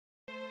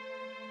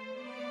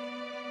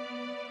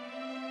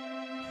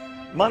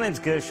My name's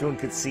Gershon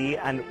Kutsi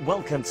and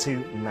welcome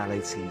to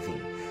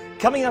MeloTV.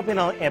 Coming up in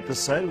our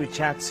episode, we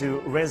chat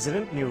to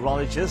resident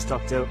neurologist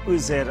Dr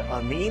Ozayr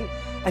Ameen,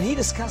 and he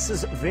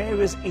discusses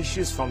various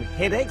issues from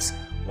headaches,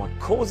 what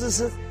causes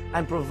it,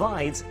 and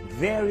provides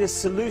various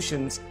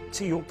solutions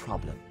to your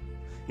problem.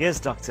 Here's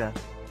Dr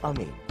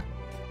Ameen.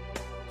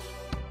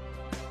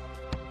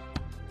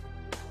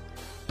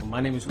 My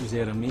name is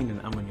Ozayr Ameen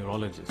and I'm a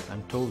neurologist.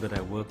 I'm told that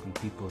I work on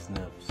people's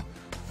nerves.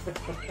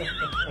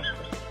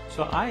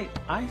 So I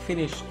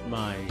finished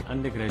my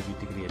undergraduate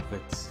degree at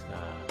WITS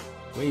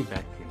way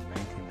back in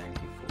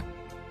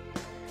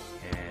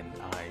 1994. And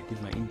I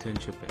did my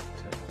internship at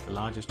the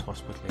largest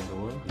hospital in the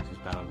world, which is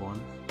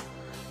Baragwanath.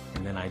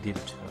 And then I did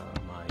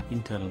my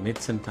internal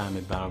medicine time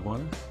at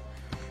Baragwanath.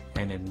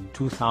 And in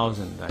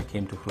 2000 I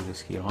came to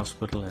Groote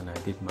Hospital and I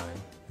did my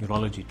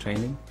neurology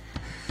training.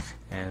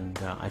 And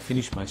I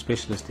finished my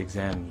specialist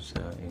exams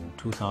in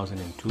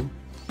 2002.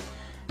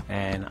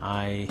 And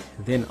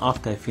then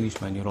after I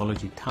finished my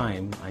neurology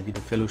time, I did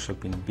a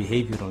fellowship in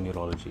behavioral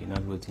neurology, in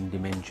other words in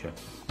dementia.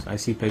 So I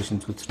see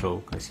patients with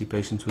stroke, I see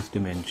patients with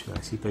dementia,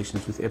 I see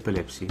patients with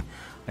epilepsy,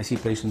 I see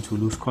patients who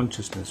lose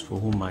consciousness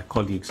for whom my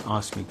colleagues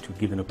ask me to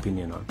give an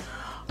opinion on.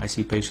 I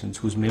see patients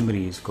whose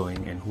memory is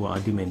going and who are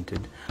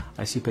demented.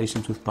 I see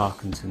patients with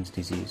Parkinson's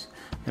disease.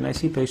 And I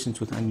see patients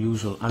with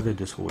unusual other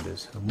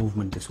disorders,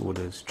 movement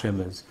disorders,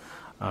 tremors.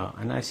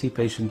 And I see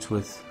patients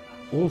with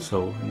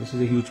also, and this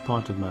is a huge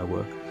part of my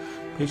work,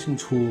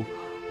 patients who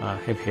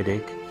have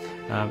headache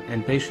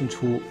and patients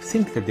who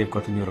think that they've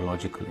got a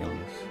neurological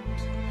illness.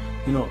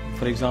 You know,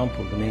 for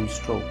example, the name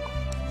stroke.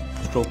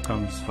 Stroke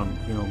comes from,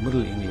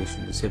 Middle English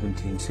in the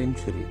 17th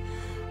century,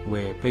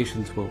 where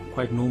patients were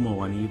quite normal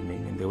one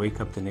evening and they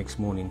wake up the next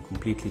morning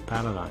completely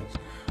paralyzed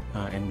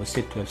and were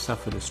said to have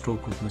suffered a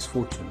stroke of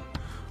misfortune.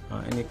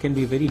 And it can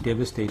be a very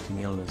devastating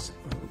illness.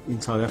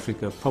 In South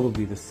Africa,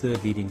 probably the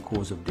third leading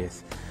cause of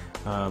death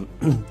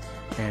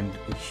and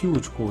a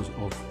huge cause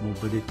of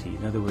morbidity,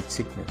 in other words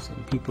sickness.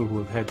 And people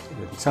who have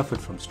suffered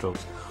from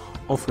strokes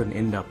often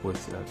end up with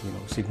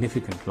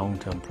significant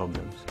long-term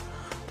problems.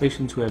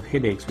 Patients who have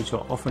headaches, which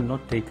are often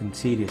not taken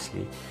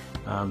seriously,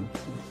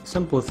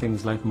 simple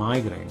things like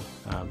migraine.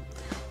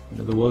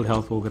 The World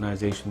Health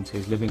Organization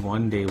says living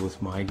one day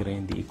with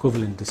migraine, the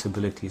equivalent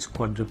disability is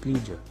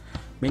quadriplegia.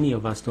 Many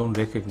of us don't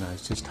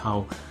recognize just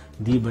how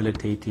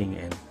debilitating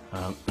and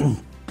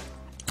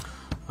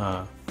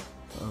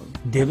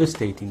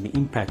devastating the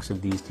impacts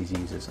of these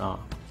diseases are.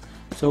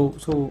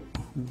 So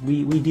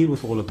we deal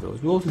with all of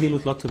those. We also deal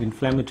with lots of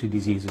inflammatory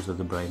diseases of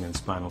the brain and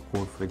spinal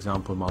cord, for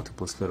example,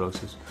 multiple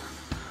sclerosis.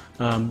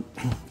 And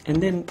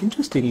then,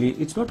 interestingly,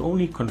 it's not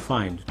only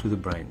confined to the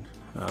brain.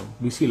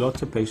 We see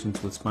lots of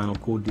patients with spinal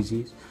cord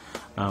disease.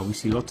 We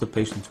see lots of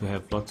patients who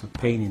have lots of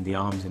pain in the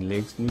arms and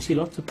legs. And we see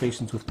lots of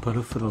patients with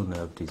peripheral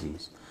nerve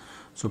disease.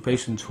 So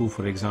patients who,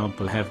 for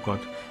example, have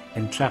got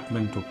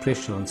entrapment or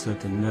pressure on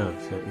certain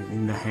nerves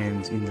in the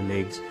hands, in the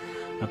legs.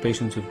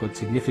 Patients who've got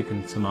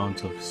significant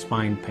amounts of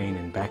spine pain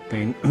and back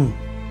pain.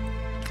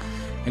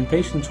 And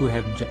patients who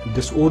have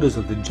disorders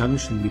of the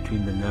junction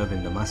between the nerve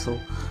and the muscle,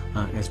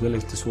 as well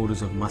as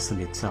disorders of muscle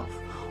itself.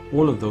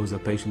 All of those are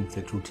patients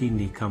that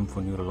routinely come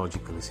for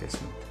neurological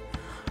assessment.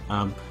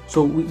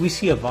 So we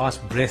see a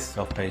vast breadth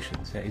of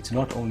patients. It's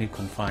not only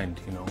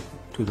confined,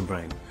 to the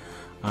brain.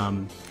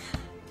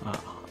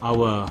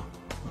 Our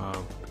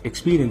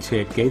experience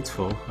here at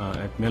Gatesville,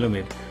 at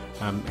Melomed,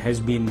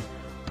 has been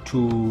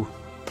to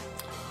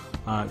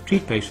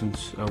treat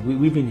patients.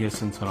 We've been here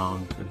since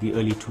around the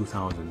early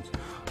 2000s.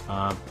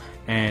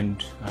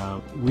 And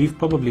we've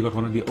probably got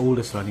one of the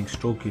oldest running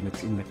stroke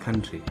units in the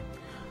country.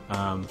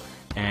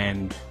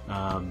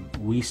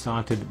 We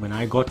started, when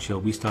I got here,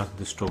 we started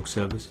the stroke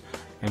service,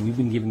 and we've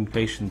been giving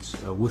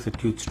patients with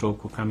acute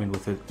stroke who come in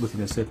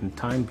within a certain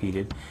time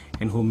period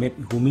and who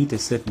meet a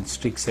certain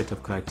strict set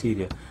of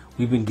criteria.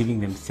 We've been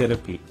giving them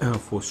therapy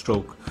for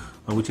stroke,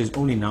 which is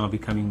only now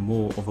becoming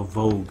more of a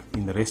vogue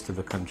in the rest of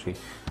the country.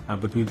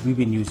 But we've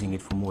been using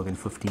it for more than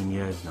 15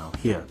 years now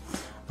here.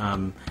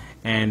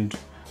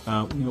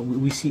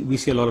 We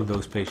see a lot of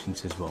those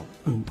patients as well.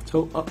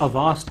 So a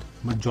vast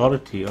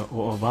majority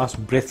or a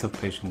vast breadth of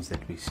patients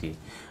that we see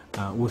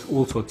with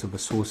all sorts of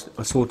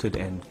assorted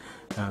and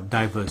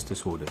diverse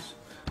disorders.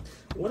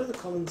 What are the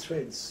common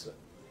threads,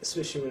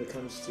 especially when it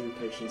comes to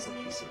patients that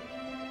you see?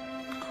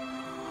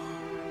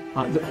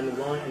 And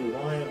why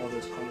are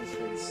those common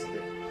threads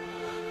there?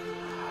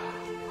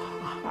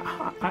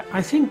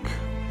 I think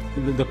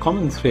the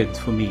common threads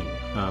for me,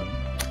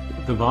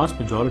 the vast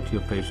majority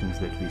of patients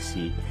that we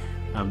see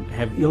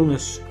have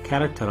illness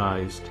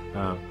characterized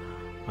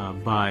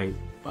by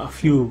a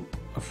few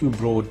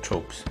broad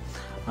tropes.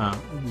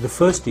 The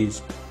first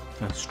is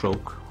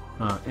stroke,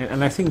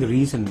 and I think the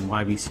reason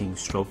why we're seeing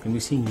stroke, and we're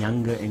seeing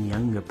younger and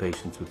younger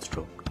patients with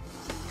stroke.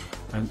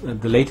 And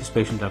the latest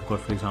patient I've got,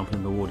 for example,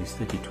 in the ward is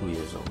 32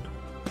 years old.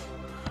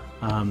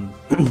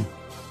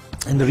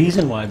 And the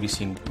reason why we're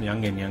seeing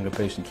younger and younger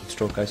patients with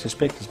stroke, I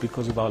suspect, is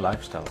because of our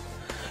lifestyle.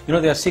 You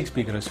know, there are 6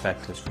 big risk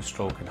factors for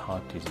stroke and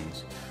heart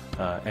disease,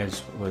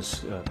 as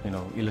was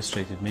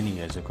illustrated many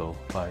years ago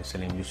by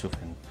Salim Yusuf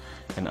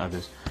and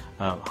others.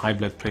 High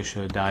blood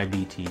pressure,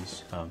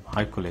 diabetes,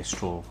 high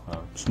cholesterol,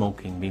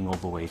 smoking, being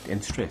overweight,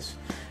 and stress.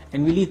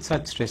 And we lead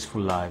such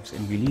stressful lives,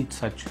 and we lead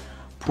such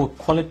poor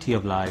quality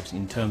of lives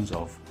in terms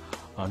of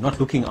not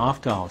looking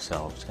after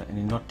ourselves, and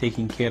in not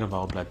taking care of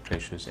our blood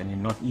pressures, and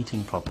in not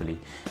eating properly,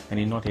 and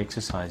in not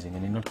exercising,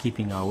 and in not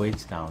keeping our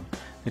weights down,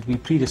 that we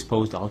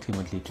predisposed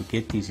ultimately to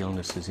get these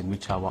illnesses in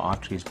which our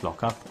arteries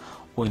block up,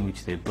 or in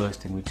which they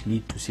burst, and which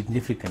lead to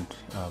significant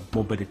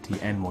morbidity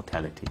and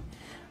mortality.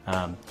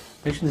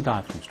 Patients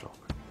die from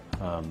stroke,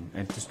 and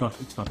it's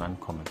not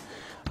uncommon.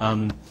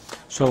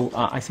 So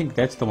I think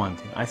that's the one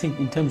thing. I think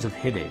in terms of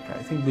headache,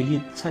 I think we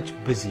lead such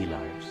busy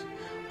lives.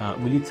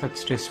 We lead such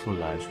stressful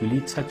lives. We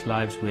lead such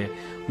lives where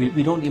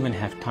we don't even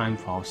have time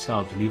for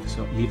ourselves, leave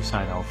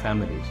aside our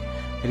families.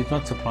 But it's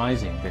not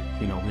surprising that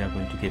we are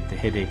going to get the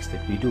headaches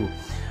that we do.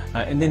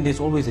 And then there's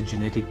always a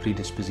genetic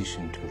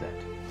predisposition to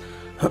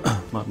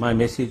that. My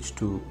message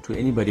to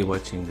anybody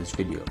watching this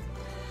video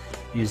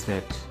is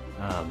that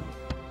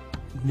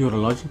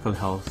neurological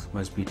health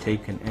must be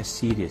taken as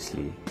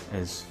seriously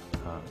as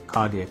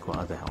cardiac or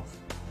other health.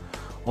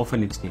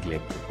 Often it's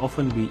neglected.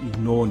 Often we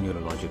ignore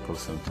neurological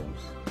symptoms.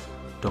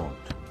 Don't.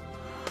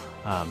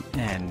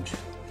 And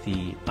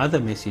the other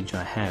message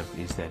I have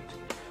is that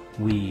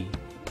we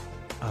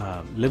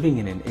are living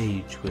in an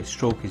age where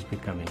stroke is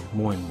becoming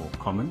more and more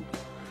common,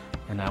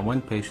 and I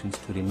want patients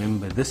to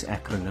remember this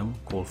acronym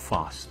called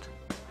FAST,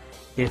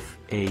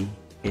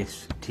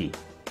 F-A-S-T.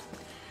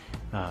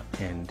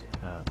 And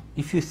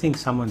if you think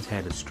someone's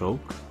had a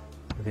stroke,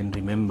 then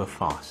remember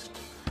FAST.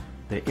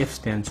 The F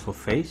stands for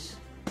face,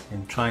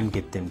 and try and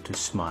get them to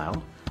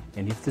smile,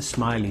 and if the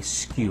smile is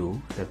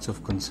skew, that's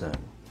of concern.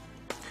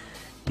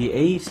 The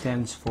A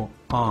stands for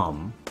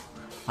arm.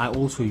 I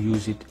also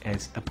use it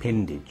as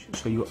appendage.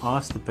 So you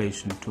ask the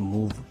patient to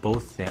move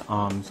both their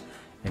arms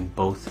and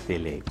both their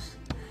legs.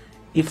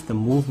 If the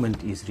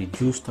movement is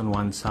reduced on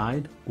one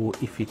side, or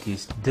if it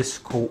is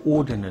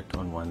discoordinate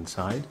on one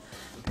side,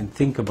 then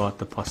think about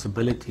the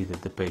possibility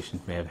that the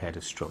patient may have had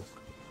a stroke.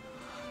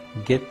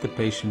 Get the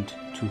patient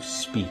to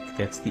speak,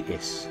 that's the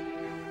S.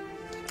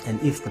 And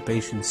if the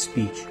patient's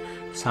speech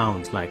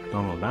sounds like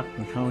Donald Duck,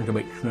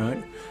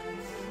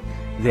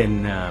 then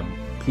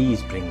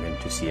please bring them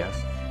to see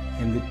us.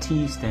 And the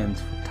T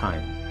stands for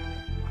time.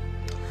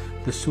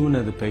 The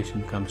sooner the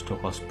patient comes to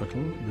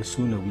hospital, the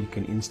sooner we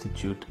can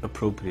institute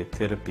appropriate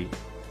therapy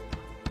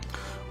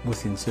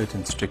within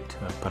certain strict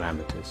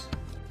parameters.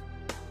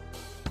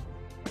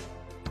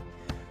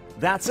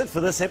 That's it for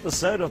this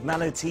episode of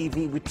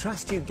MeloTV. We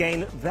trust you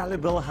gain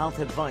valuable health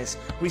advice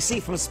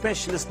received from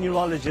specialist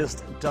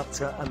neurologist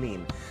Dr.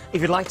 Ameen.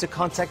 If you'd like to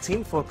contact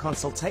him for a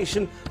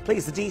consultation,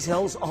 please, the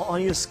details are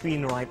on your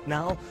screen right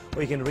now,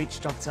 or you can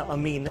reach Dr.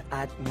 Ameen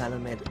at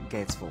Melomed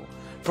Gatesville.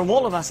 From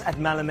all of us at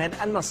Melomed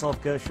and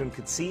myself, Gershwin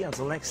Coetzee,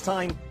 until next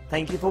time,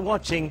 thank you for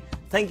watching,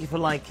 thank you for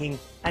liking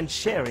and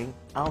sharing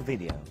our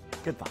video.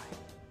 Goodbye.